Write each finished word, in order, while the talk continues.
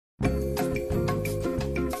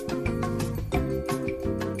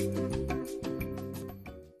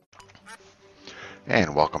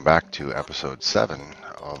And welcome back to episode 7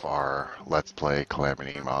 of our Let's Play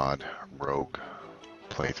Calamity Mod Rogue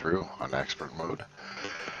playthrough on expert mode.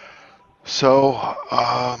 So,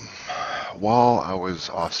 while I was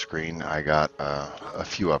off screen, I got a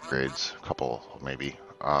few upgrades, a couple maybe.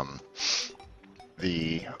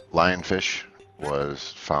 The Lionfish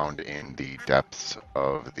was found in the depths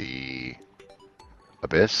of the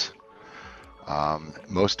abyss.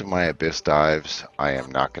 Most of my abyss dives I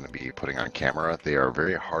am not going to be putting on camera. They are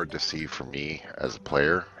very hard to see for me as a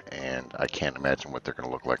player, and I can't imagine what they're going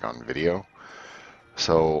to look like on video.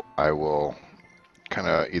 So I will kind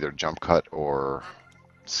of either jump cut or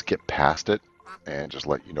skip past it and just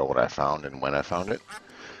let you know what I found and when I found it.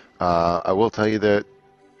 I will tell you that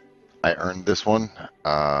I earned this one.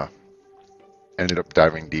 Ended up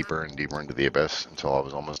diving deeper and deeper into the abyss until I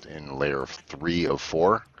was almost in layer 3 of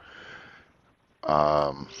 4.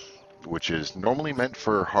 Which is normally meant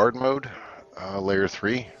for hard mode, layer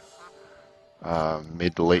 3,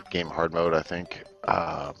 mid to late game hard mode, I think.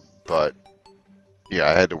 But yeah,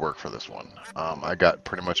 I had to work for this one. I got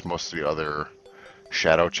pretty much most of the other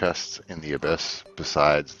shadow chests in the abyss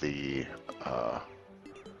besides the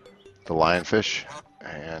lionfish,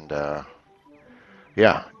 and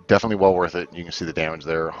yeah, definitely well worth it. You can see the damage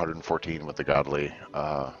there, 114 with the godly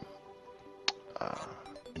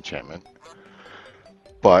enchantment.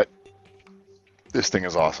 But this thing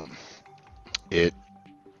is awesome. It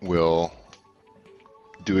will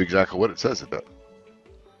do exactly what it says it does.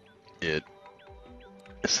 It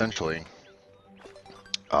essentially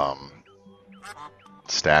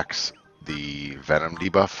stacks the venom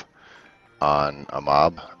debuff on a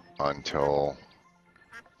mob until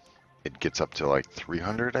it gets up to like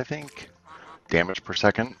 300, I think, damage per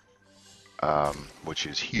second, which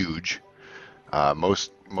is huge.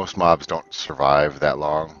 Most mobs don't survive that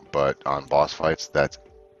long, but on boss fights, that's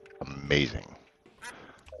amazing.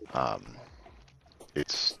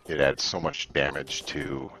 It adds so much damage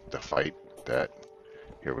to the fight that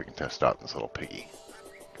here we can test out this little piggy.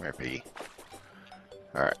 Come here, piggy.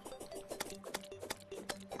 All right.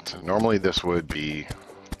 So normally this would be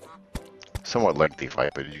somewhat lengthy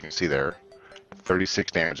fight, but as you can see there,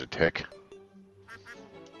 36 damage a tick,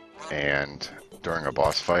 and during a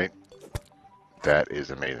boss fight, that is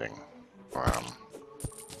amazing.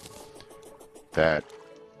 That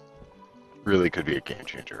really could be a game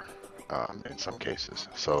changer in some cases.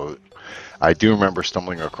 So I do remember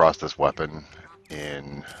stumbling across this weapon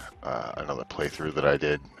in another playthrough that I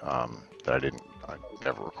did that I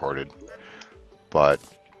never recorded, but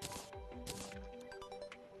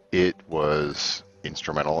it was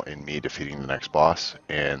instrumental in me defeating the next boss,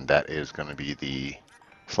 and that is going to be the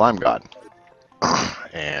Slime God.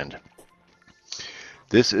 And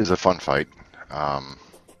this is a fun fight.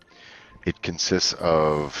 It consists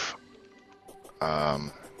of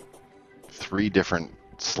 3 different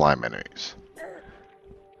slime enemies,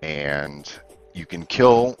 and you can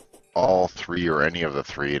kill all 3 or any of the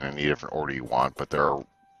 3 in any different order you want, but there are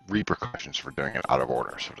repercussions for doing it out of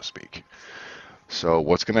order, so to speak. So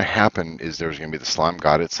what's going to happen is there's going to be the slime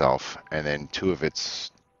god itself, and then 2 of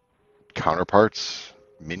its counterparts,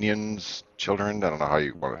 minions, children, I don't know how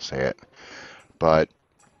you want to say it, but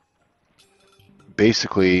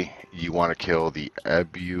basically you want to kill the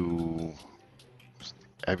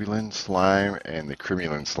Ebulin slime and the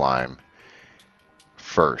Cremulin slime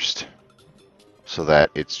first, so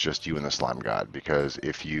that it's just you and the slime god. Because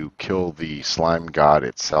if you kill the slime god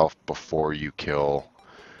itself before you kill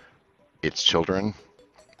its children,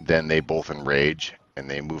 then they both enrage and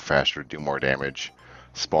they move faster, do more damage,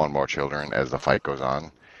 spawn more children as the fight goes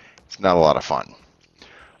on. It's not a lot of fun.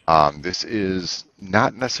 This is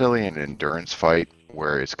not necessarily an endurance fight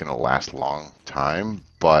where it's going to last a long time,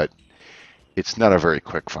 but it's not a very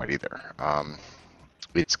quick fight either.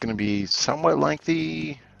 It's going to be somewhat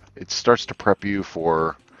lengthy. It starts to prep you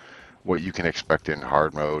for what you can expect in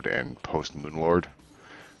hard mode and post Moonlord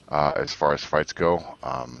as far as fights go.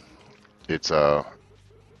 It's a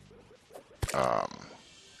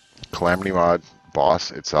Calamity Mod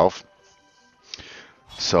boss itself,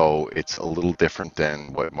 so it's a little different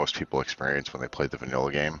than what most people experience when they play the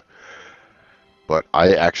vanilla game. But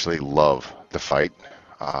I actually love the fight.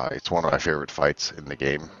 It's one of my favorite fights in the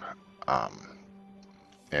game.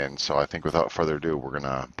 And so I think without further ado, we're going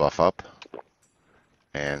to buff up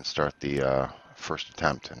and start the first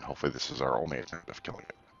attempt. And hopefully this is our only attempt of killing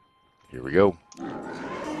it. Here we go.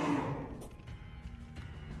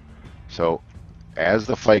 So as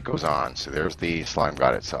the fight goes on, so there's the slime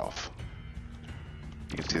god itself.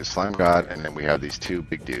 You can see the slime god, and then we have these 2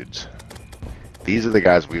 big dudes. These are the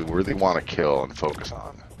guys we really want to kill and focus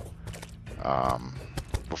on.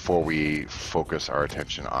 before we focus our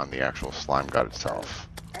attention on the actual slime god itself.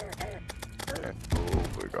 And, oh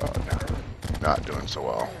my god, not doing so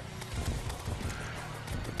well.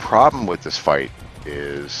 The problem with this fight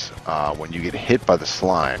is when you get hit by the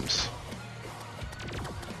slimes,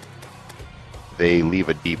 they leave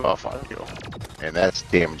a debuff on you, and that's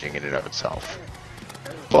damaging in and of itself.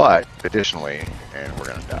 But additionally, and we're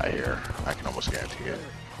gonna die here, I can almost guarantee it.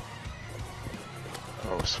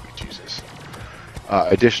 Oh, sweet Jesus.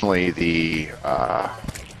 Additionally, the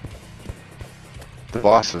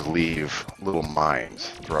bosses leave little mines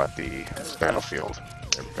throughout the battlefield.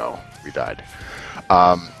 There we go, we died.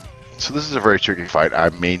 So this is a very tricky fight. I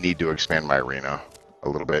may need to expand my arena a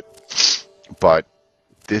little bit, but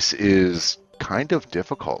this is kind of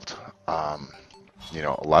difficult. You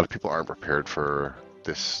know, a lot of people aren't prepared for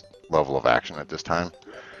this level of action at this time.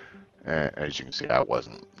 And as you can see, I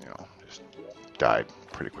wasn't, you know, just died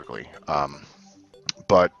pretty quickly.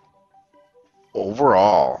 But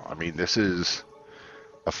overall, I mean, this is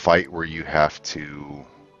a fight where you have to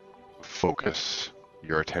focus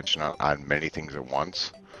your attention on many things at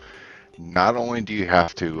once. Not only do you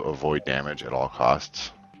have to avoid damage at all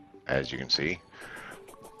costs, as you can see,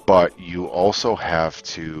 but you also have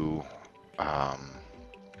to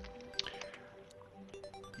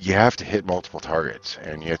hit multiple targets,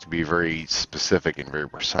 and you have to be very specific and very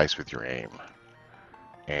precise with your aim.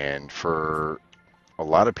 And for a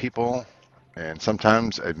lot of people, and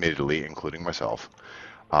sometimes admittedly, including myself,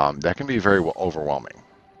 that can be very overwhelming.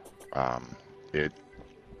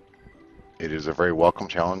 It is a very welcome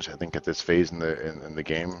challenge, I think, at this phase in the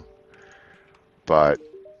game. But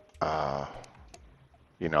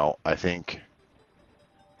you know, I think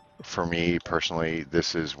for me personally,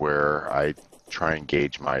 this is where I try and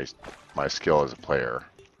gauge my skill as a player,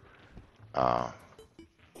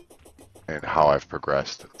 and how I've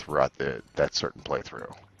progressed throughout that certain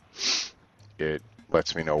playthrough. It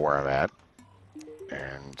lets me know where I'm at,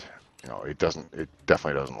 and you know, it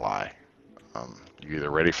definitely doesn't lie. You're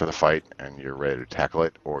either ready for the fight and you're ready to tackle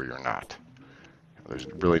it, or you're not. There's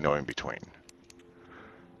really no in between.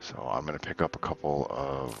 So I'm going to pick up a couple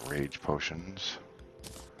of rage potions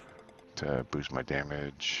to boost my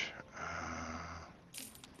damage.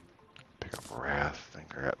 Pick up wrath. I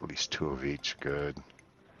think I got at least 2 of each. Good.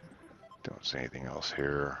 Don't see anything else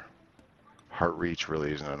here. Heart reach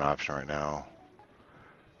really isn't an option right now.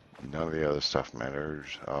 None of the other stuff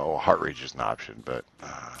matters. Oh, heart reach is an option, but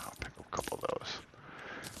I'll pick up a couple of those.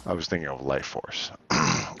 I was thinking of life force.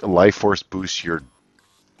 Life force boosts your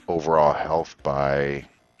overall health by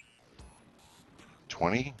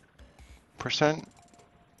 20%,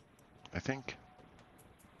 I think.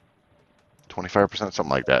 25%, something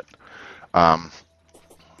like that.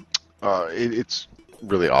 It's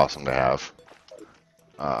really awesome to have,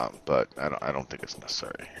 but I don't think it's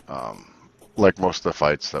necessary. Like most of the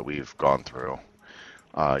fights that we've gone through,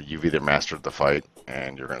 you've either mastered the fight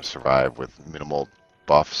and you're going to survive with minimal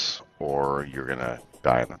buffs, or you're going to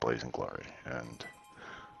die in the blazing glory. And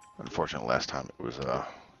unfortunately, last time it was the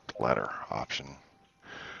latter option.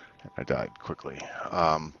 I died quickly.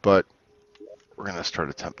 But we're going to start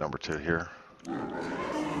attempt number 2 here.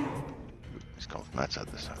 He's going from that side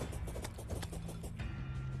this time.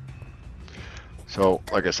 So,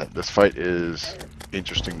 like I said, this fight is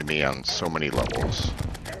interesting to me on so many levels.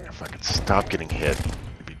 If I could stop getting hit,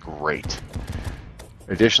 it'd be great.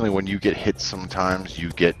 Additionally, when you get hit sometimes, you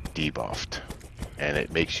get debuffed, and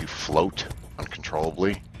it makes you float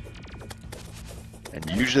uncontrollably. And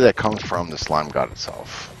usually that comes from the slime god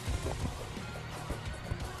itself.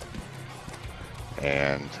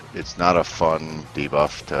 And it's not a fun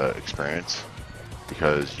debuff to experience,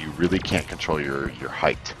 because you really can't control your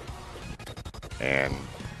height. And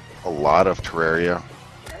a lot of Terraria,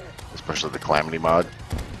 especially the Calamity Mod,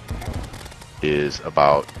 is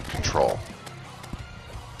about control.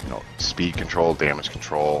 You know, speed control, damage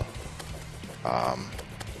control. You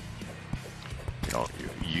know,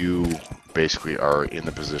 you basically are in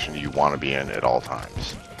the position you want to be in at all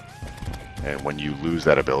times. And when you lose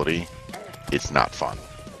that ability, it's not fun.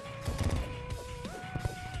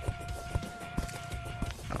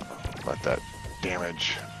 Let that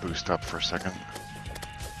damage boost up for a second.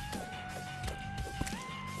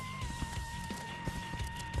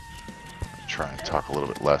 Try and talk a little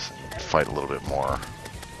bit less and fight a little bit more.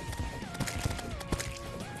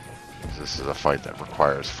 This is a fight that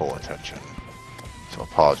requires full attention. So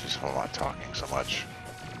apologies if I'm not talking so much.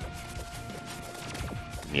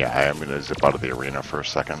 Yeah, I am going to zip out of the arena for a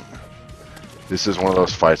second. This is one of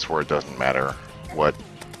those fights where it doesn't matter what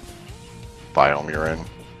biome you're in.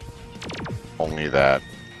 Only that,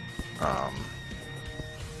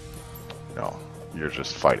 you know, you're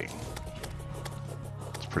just fighting.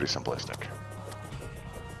 It's pretty simplistic.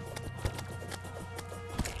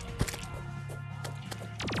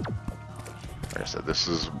 Like I said, this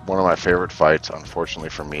is one of my favorite fights. Unfortunately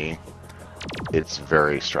for me, it's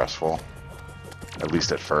very stressful, at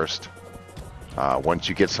least at first. Once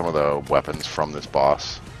you get some of the weapons from this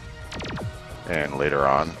boss, and later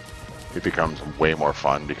on, it becomes way more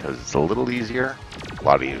fun because it's a little easier. A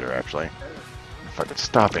lot easier, actually. If I could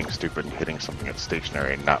stop being stupid and hitting something that's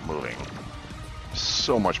stationary and not moving.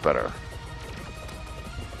 So much better.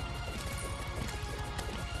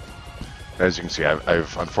 As you can see,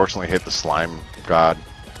 I've unfortunately hit the slime god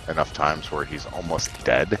enough times where he's almost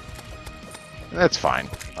dead. And that's fine.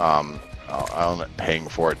 I'll end up paying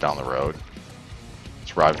for it down the road.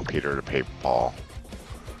 It's robbing Peter to pay Paul.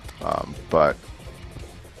 But,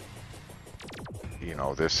 you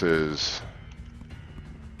know, this is...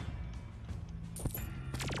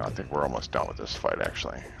 I think we're almost done with this fight,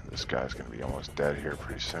 actually. This guy's going to be almost dead here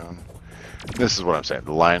pretty soon. This is what I'm saying.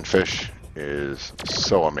 The Lionfish is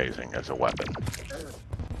so amazing as a weapon.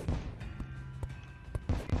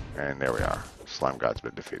 And there we are. Slime God's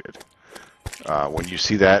been defeated. When you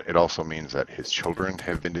see that, it also means that his children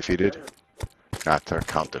have been defeated. Not to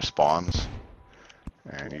count their spawns.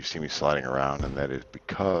 And you see me sliding around, and that is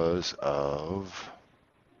because of...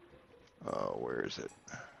 where is it?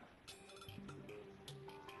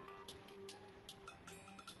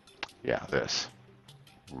 Yeah, this.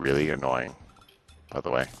 Really annoying. By the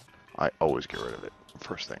way, I always get rid of it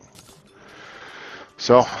first thing.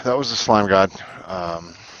 So, that was the Slime God.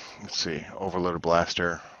 Let's see. Overloader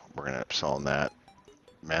Blaster. We're going to end up selling that.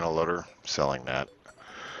 Mana Loader. Selling that.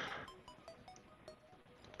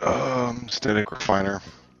 Static Refiner.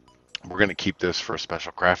 We're going to keep this for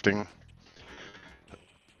special crafting.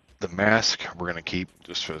 The mask we're going to keep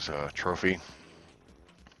just as a trophy.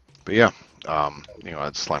 But yeah, you know,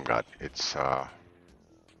 it's Slime God. It's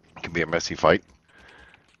it can be a messy fight,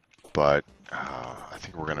 but I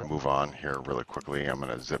think we're going to move on here really quickly. I'm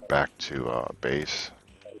going to zip back to base,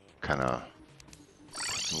 kind of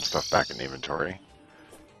put some stuff back in the inventory,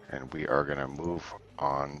 and we are going to move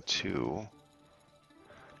on to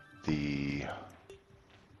the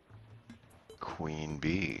Queen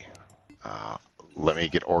Bee. Let me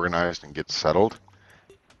get organized and get settled,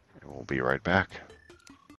 and we'll be right back.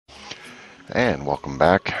 And welcome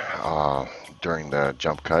back. During the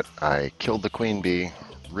jump cut, I killed the Queen Bee,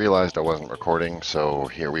 realized I wasn't recording, so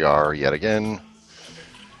here we are yet again,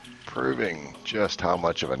 proving just how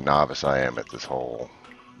much of a novice I am at this whole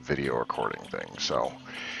video recording thing. So,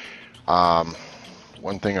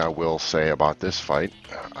 one thing I will say about this fight,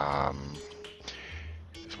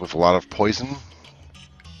 is with a lot of poison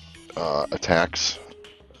attacks,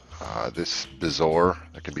 this Bezoar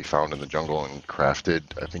that can be found in the jungle and crafted,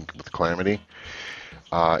 I think, with Calamity,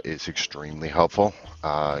 is extremely helpful.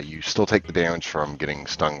 You still take the damage from getting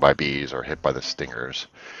stung by bees or hit by the stingers,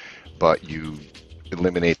 but you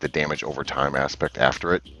eliminate the damage over time aspect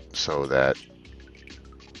after it, so that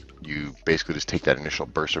you basically just take that initial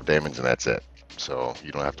burst of damage and that's it. So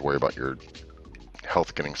you don't have to worry about your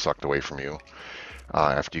health getting sucked away from you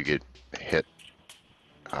after you get hit.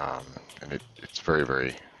 And it's very,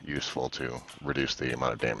 very useful to reduce the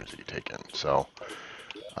amount of damage that you take in. So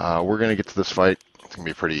we're going to get to this fight. It's going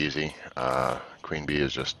to be pretty easy. Queen Bee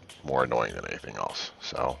is just more annoying than anything else.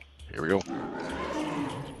 So here we go.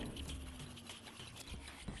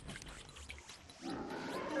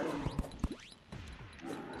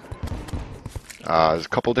 There's a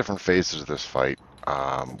couple different phases of this fight.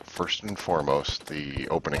 First and foremost, the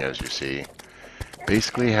opening, as you see,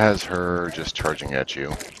 basically has her just charging at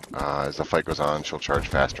you. As the fight goes on, she'll charge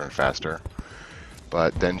faster and faster.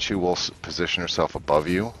 But then she will position herself above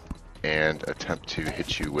you and attempt to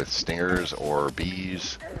hit you with stingers or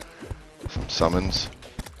bees, some summons.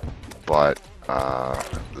 But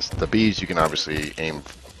the bees you can obviously aim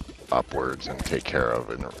upwards and take care of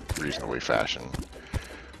in a reasonably fashion.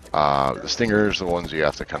 The stingers are the ones you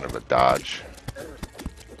have to kind of dodge,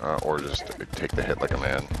 or just take the hit like a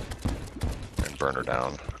man and burn her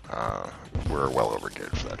down. We're well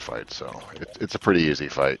overgeared for that fight, so it's a pretty easy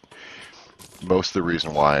fight. Most of the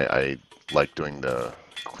reason why I like doing the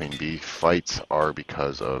Queen Bee fights are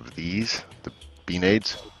because of these, the bee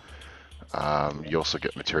nades. You also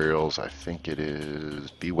get materials, I think it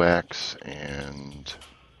is beeswax and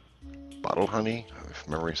bottled honey, if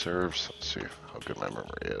memory serves. Let's see how good my memory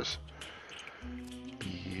is.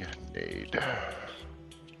 Bee nade.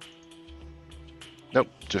 Nope,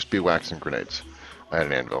 just beeswax and grenades. I had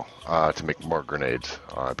an anvil to make more grenades,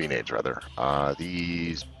 bee nades rather.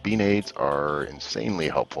 These bee nades are insanely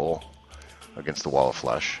helpful against the wall of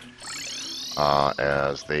flesh.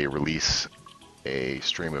 as they release a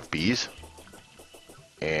stream of bees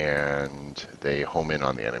and they home in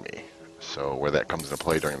on the enemy. So where that comes into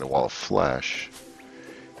play during the Wall of Flesh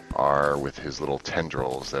are with his little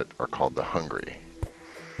tendrils that are called the Hungry.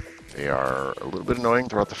 They are a little bit annoying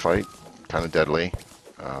throughout the fight, kind of deadly.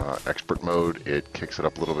 Expert mode, it kicks it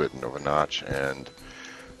up a little bit of a notch, and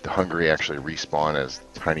the Hungry actually respawn as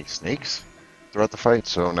tiny snakes throughout the fight.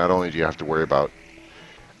 So not only do you have to worry about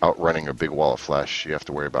outrunning a big wall of flesh, you have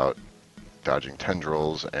to worry about dodging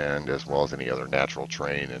tendrils, and as well as any other natural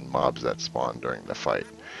terrain and mobs that spawn during the fight.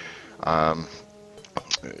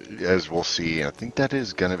 As we'll see, I think that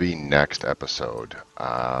is going to be next episode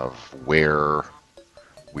of where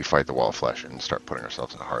we fight the wall of flesh and start putting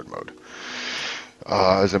ourselves in hard mode.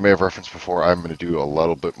 As I may have referenced before, I'm going to do a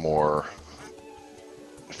little bit more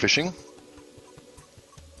fishing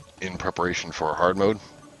in preparation for hard mode.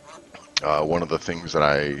 One of the things that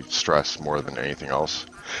I stress more than anything else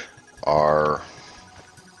are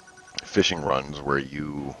fishing runs where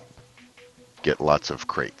you get lots of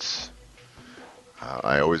crates.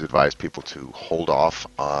 I always advise people to hold off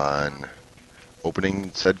on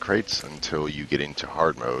opening said crates until you get into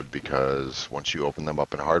hard mode, because once you open them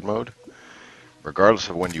up in hard mode, regardless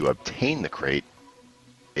of when you obtain the crate,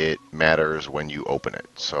 it matters when you open it.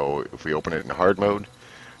 So if we open it in hard mode,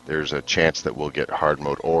 there's a chance that we'll get hard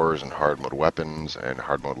mode ores and hard mode weapons and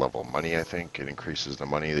hard mode level money. I think it increases the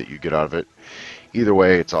money that you get out of it. Either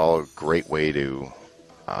way, it's all a great way to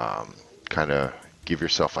kind of give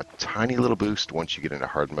yourself a tiny little boost once you get into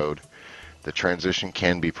hard mode. The transition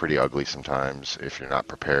can be pretty ugly sometimes if you're not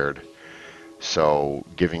prepared. So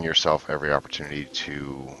giving yourself every opportunity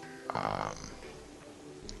to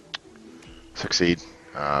succeed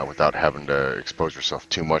without having to expose yourself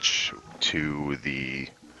too much to the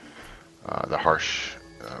harsh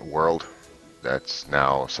world that's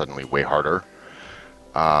now suddenly way harder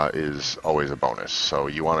is always a bonus. So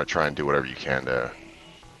you want to try and do whatever you can to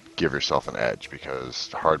give yourself an edge,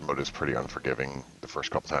 because hard mode is pretty unforgiving the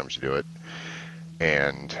first couple times you do it.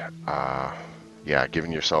 And yeah,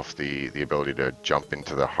 giving yourself the ability to jump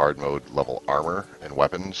into the hard mode level armor and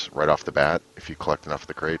weapons right off the bat if you collect enough of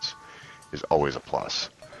the crates is always a plus.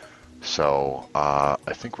 So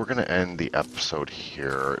I think we're going to end the episode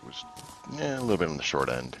here. It was a little bit on the short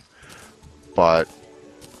end, but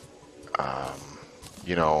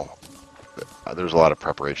you know, there's a lot of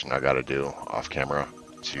preparation I got to do off camera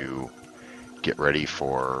to get ready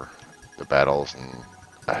for the battles and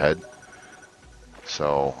ahead.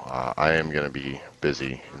 So I am going to be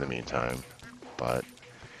busy in the meantime, but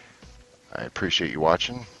I appreciate you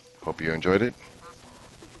watching. Hope you enjoyed it.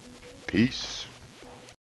 Peace.